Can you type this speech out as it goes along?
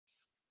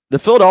the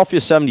Philadelphia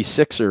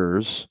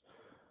 76ers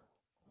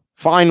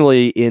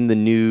finally in the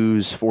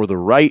news for the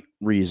right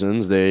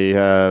reasons. They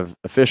have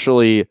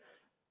officially,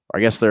 I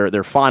guess they're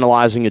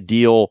finalizing a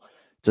deal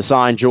to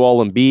sign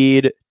Joel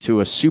Embiid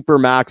to a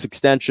Supermax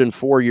extension,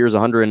 4 years,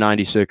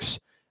 $196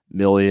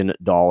 million.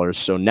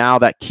 So now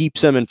that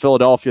keeps him in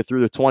Philadelphia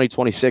through the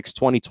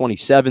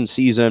 2026-2027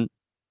 season,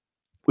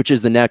 which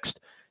is the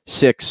next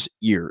 6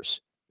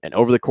 years. And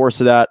over the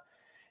course of that,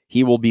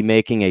 he will be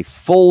making a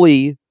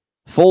fully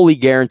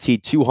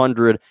guaranteed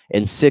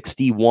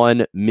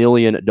 $261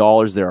 million.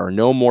 There are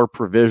no more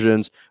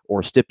provisions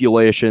or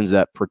stipulations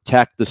that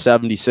protect the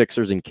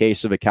 76ers in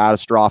case of a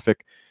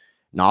catastrophic,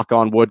 knock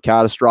on wood,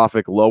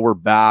 catastrophic lower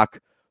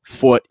back,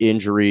 foot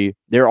injury.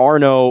 There are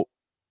no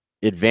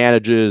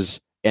advantages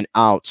and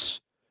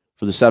outs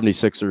for the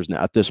 76ers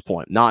at this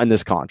point, not in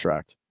this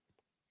contract.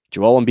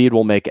 Joel Embiid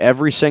will make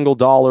every single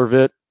dollar of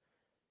it.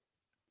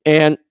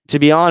 And to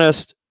be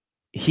honest,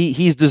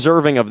 he's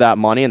deserving of that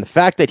money. And the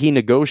fact that he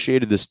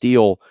negotiated this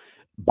deal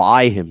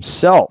by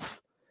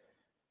himself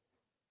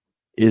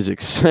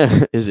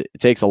it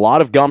takes a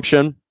lot of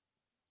gumption.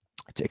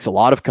 It takes a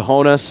lot of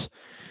cojones.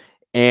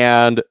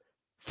 And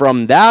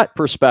from that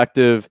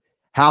perspective,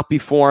 happy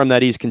for him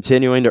that he's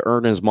continuing to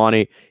earn his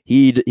money.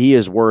 He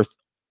is worth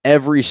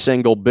every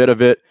single bit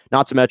of it.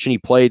 Not to mention he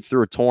played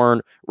through a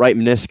torn right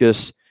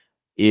meniscus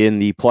in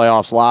the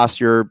playoffs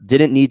last year.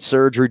 Didn't need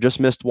surgery, just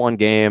missed one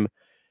game.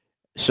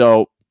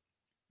 So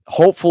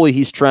hopefully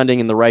he's trending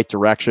in the right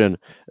direction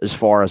as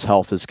far as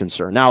health is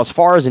concerned. Now, as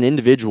far as an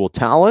individual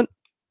talent,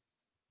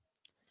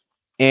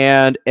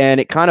 and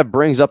it kind of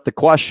brings up the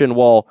question,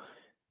 well,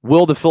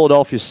 will the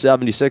Philadelphia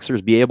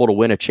 76ers be able to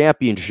win a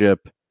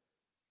championship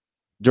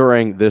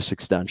during this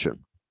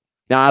extension?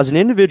 Now, as an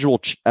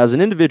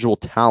individual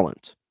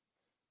talent,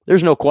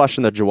 there's no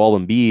question that Joel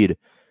Embiid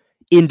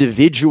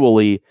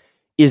individually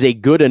is a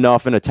good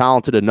enough and a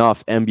talented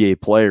enough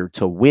NBA player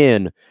to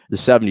win the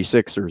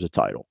 76ers a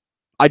title.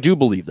 I do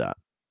believe that.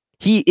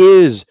 He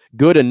is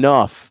good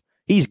enough.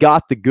 He's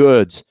got the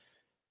goods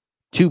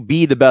to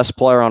be the best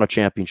player on a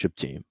championship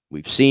team.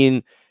 We've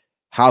seen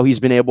how he's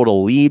been able to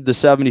lead the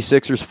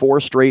 76ers 4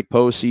 straight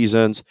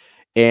postseasons.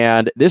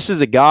 And this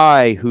is a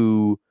guy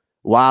who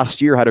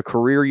last year had a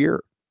career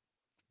year.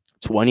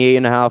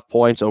 28.5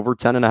 points, over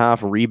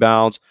 10.5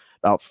 rebounds,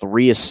 about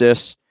 3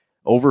 assists,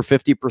 over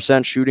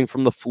 50% shooting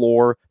from the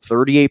floor,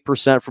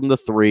 38% from the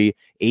three,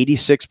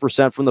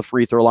 86% from the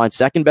free throw line,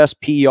 second best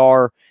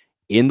PR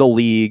in the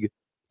league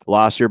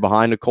last year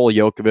behind Nikola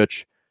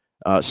Jokic.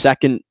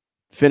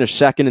 Finished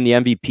second in the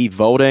MVP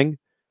voting.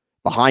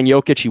 Behind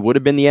Jokic, he would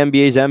have been the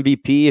NBA's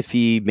MVP if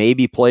he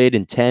maybe played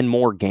in 10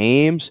 more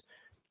games.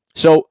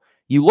 So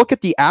you look at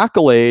the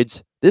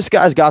accolades, this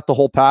guy's got the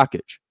whole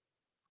package.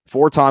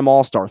 4-time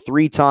All-Star,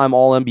 3-time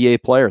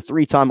All-NBA player,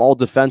 3-time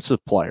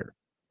All-Defensive player.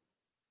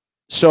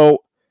 So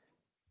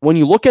when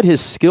you look at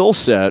his skill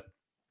set,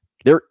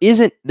 there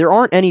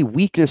aren't any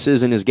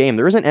weaknesses in his game.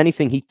 There isn't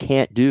anything he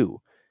can't do.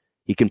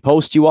 He can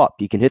post you up.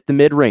 He can hit the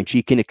mid-range.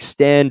 He can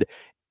extend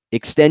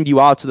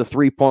you out to the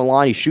three-point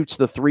line. He shoots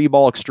the three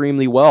ball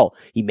extremely well.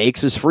 He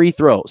makes his free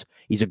throws.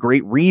 He's a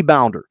great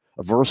rebounder,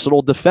 a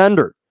versatile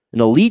defender,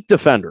 an elite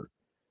defender,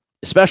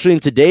 especially in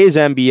today's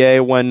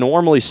NBA when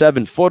normally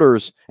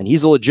 7-footers, and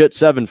he's a legit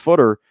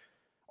 7-footer,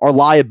 are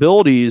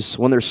liabilities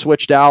when they're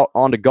switched out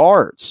onto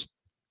guards.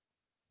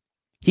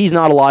 He's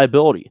not a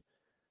liability.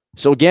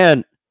 So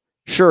again,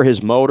 sure,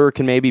 his motor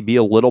can maybe be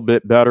a little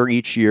bit better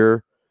each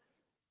year,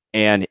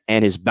 and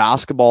his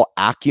basketball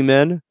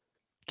acumen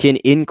can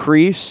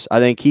increase. I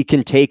think he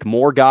can take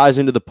more guys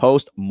into the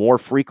post more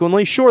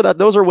frequently. Sure,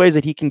 those are ways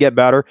that he can get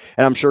better,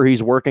 and I'm sure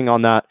he's working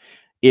on that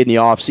in the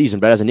offseason.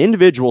 But as an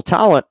individual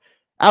talent,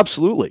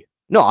 absolutely.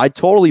 No, I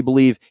totally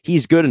believe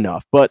he's good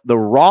enough. But the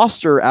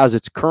roster as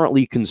it's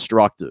currently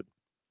constructed,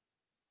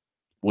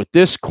 with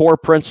this core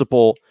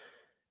principle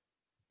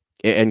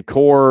and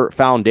core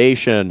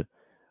foundation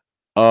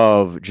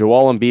of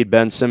Joel Embiid,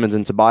 Ben Simmons,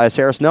 and Tobias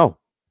Harris, no,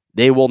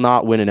 they will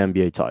not win an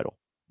NBA title.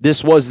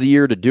 This was the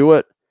year to do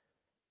it.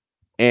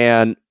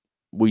 And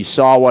we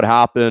saw what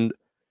happened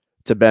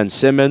to Ben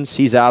Simmons.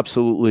 He's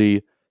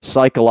absolutely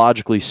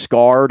psychologically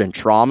scarred and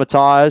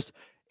traumatized.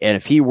 And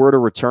if he were to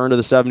return to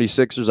the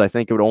 76ers, I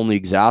think it would only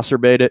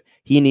exacerbate it.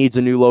 He needs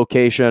a new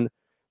location.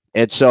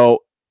 And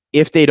so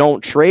if they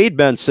don't trade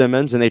Ben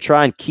Simmons and they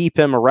try and keep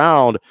him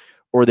around,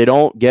 or they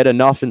don't get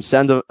enough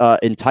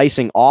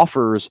enticing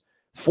offers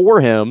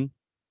for him,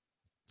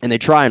 and they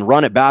try and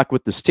run it back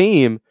with this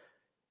team,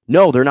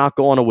 no, they're not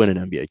going to win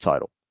an NBA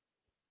title.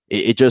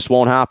 It just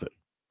won't happen.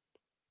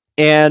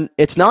 And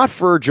it's not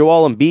for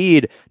Joel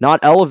Embiid not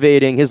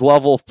elevating his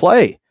level of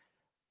play.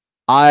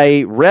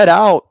 I read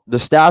out the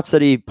stats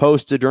that he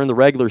posted during the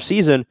regular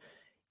season.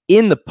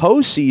 In the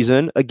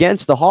postseason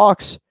against the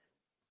Hawks,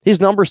 his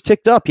numbers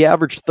ticked up. He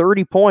averaged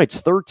 30 points,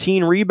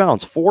 13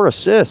 rebounds, 4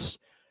 assists,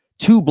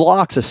 2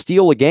 blocks, a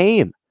steal a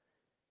game.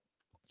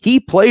 He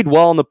played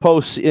well in the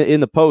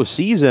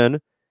postseason,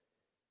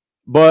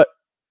 but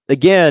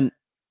again,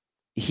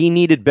 he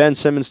needed Ben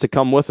Simmons to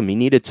come with him. He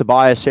needed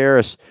Tobias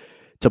Harris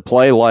to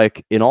play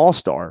like an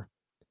all-star.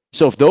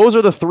 So if those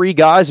are the three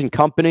guys in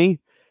company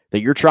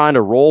that you're trying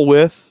to roll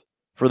with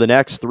for the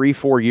next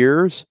 3-4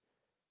 years,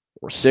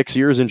 or 6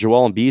 years in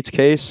Joel Embiid's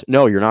case,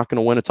 no, you're not going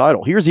to win a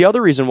title. Here's the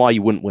other reason why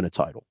you wouldn't win a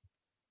title.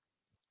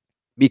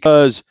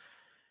 Because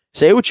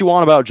say what you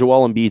want about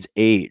Joel Embiid's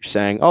age,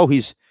 saying, oh,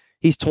 he's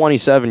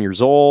 27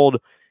 years old.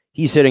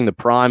 He's hitting the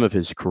prime of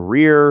his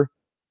career.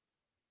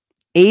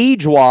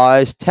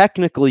 Age-wise,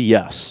 technically,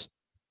 yes,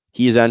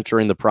 he is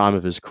entering the prime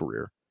of his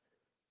career.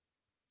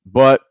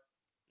 But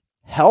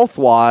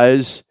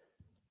health-wise,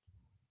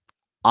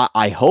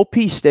 I hope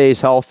he stays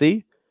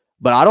healthy,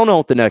 but I don't know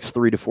what the next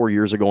 3 to 4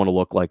 years are going to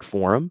look like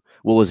for him.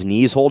 Will his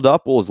knees hold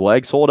up? Will his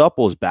legs hold up?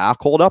 Will his back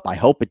hold up? I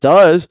hope it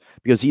does,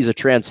 because he's a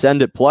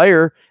transcendent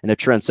player and a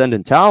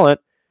transcendent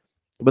talent.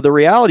 But the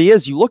reality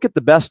is, you look at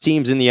the best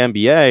teams in the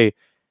NBA,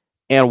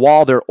 and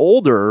while they're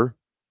older,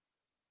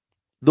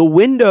 the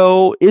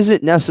window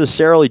isn't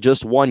necessarily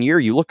just 1 year.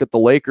 You look at the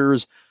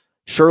Lakers.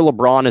 Sure,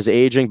 LeBron is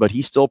aging, but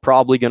he's still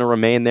probably going to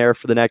remain there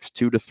for the next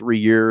 2 to 3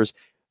 years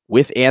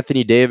with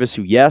Anthony Davis,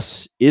 who,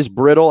 yes, is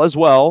brittle as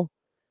well,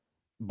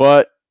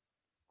 but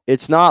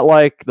it's not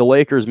like the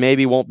Lakers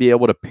maybe won't be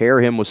able to pair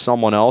him with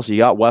someone else. You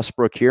got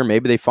Westbrook here.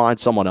 Maybe they find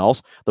someone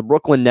else. The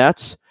Brooklyn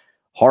Nets,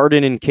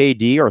 Harden and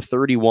KD are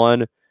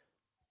 31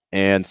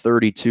 and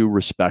 32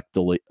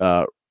 respectively.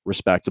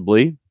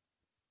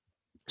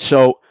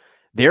 So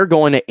they're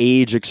going to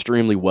age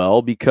extremely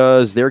well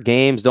because their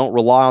games don't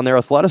rely on their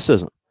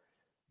athleticism.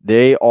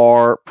 They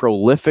are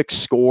prolific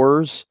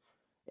scorers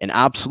and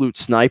absolute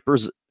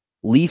snipers,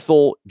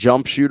 lethal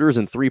jump shooters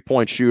and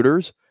three-point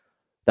shooters.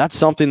 That's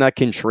something that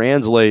can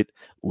translate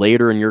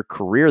later in your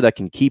career, that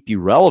can keep you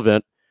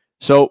relevant.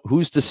 So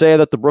who's to say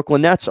that the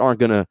Brooklyn Nets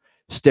aren't going to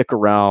stick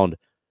around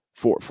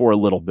for a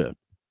little bit?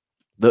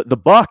 The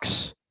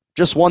Bucks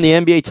just won the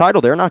NBA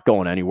title. They're not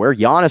going anywhere.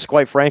 Giannis,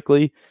 quite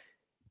frankly,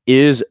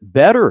 is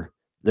better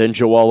than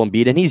Joel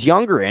Embiid, and he's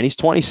younger, and he's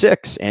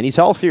 26, and he's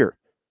healthier.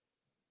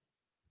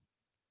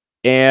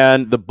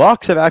 And the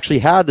Bucks have actually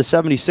had the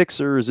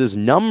 76ers'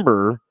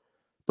 number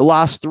the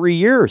last 3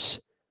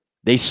 years.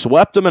 They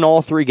swept them in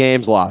all 3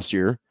 games last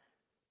year.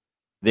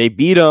 They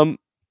beat them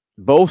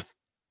both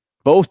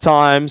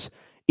times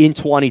in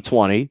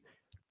 2020.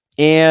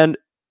 And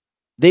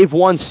they've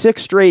won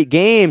 6 straight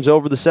games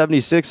over the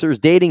 76ers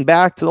dating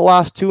back to the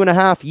last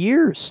 2.5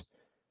 years.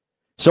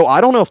 So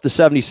I don't know if the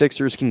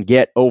 76ers can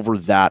get over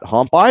that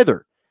hump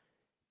either.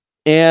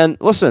 And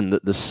listen,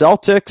 the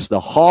Celtics, the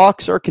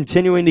Hawks are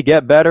continuing to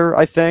get better,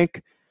 I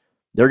think.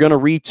 They're going to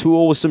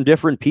retool with some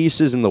different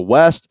pieces in the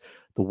West.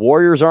 The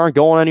Warriors aren't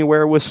going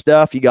anywhere with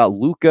Steph. You got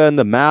Luka and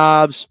the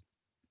Mavs.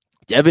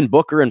 Devin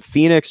Booker and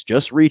Phoenix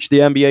just reached the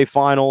NBA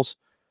Finals.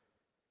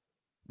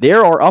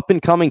 There are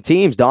up-and-coming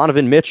teams.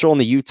 Donovan Mitchell and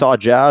the Utah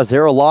Jazz.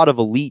 There are a lot of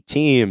elite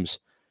teams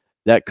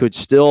that could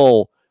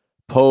still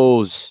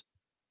pose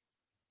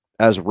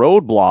as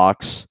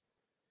roadblocks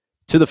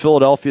to the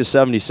Philadelphia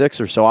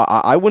 76ers. So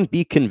I wouldn't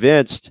be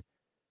convinced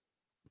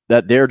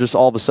that they're just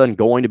all of a sudden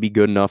going to be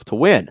good enough to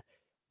win.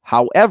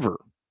 However,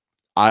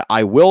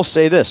 I will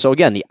say this. So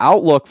again, the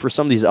outlook for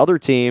some of these other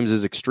teams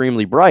is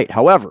extremely bright.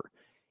 However,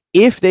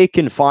 if they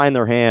can find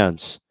their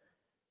hands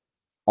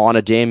on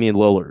a Damian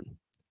Lillard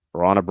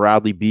or on a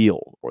Bradley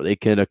Beal, or they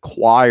can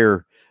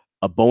acquire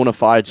a bona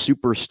fide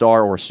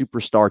superstar or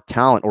superstar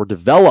talent, or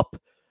develop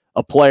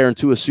a player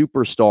into a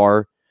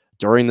superstar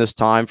during this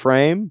time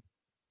frame,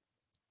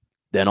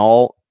 then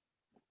I'll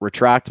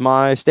retract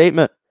my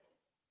statement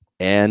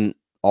and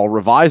I'll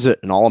revise it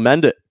and I'll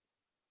amend it.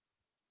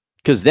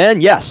 Because then,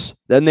 yes,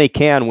 then they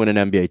can win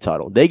an NBA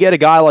title. They get a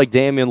guy like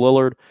Damian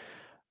Lillard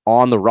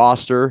on the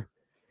roster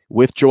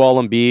with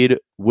Joel Embiid,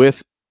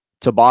 with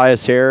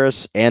Tobias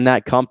Harris and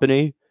that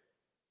company,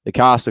 the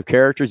cast of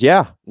characters.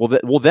 Yeah,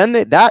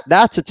 then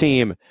that's a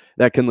team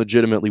that can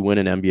legitimately win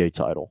an NBA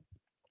title.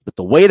 But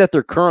the way that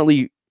they're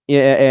currently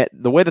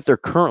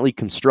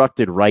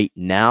constructed right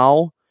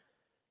now,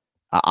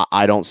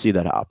 I don't see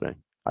that happening.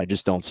 I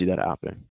just don't see that happening.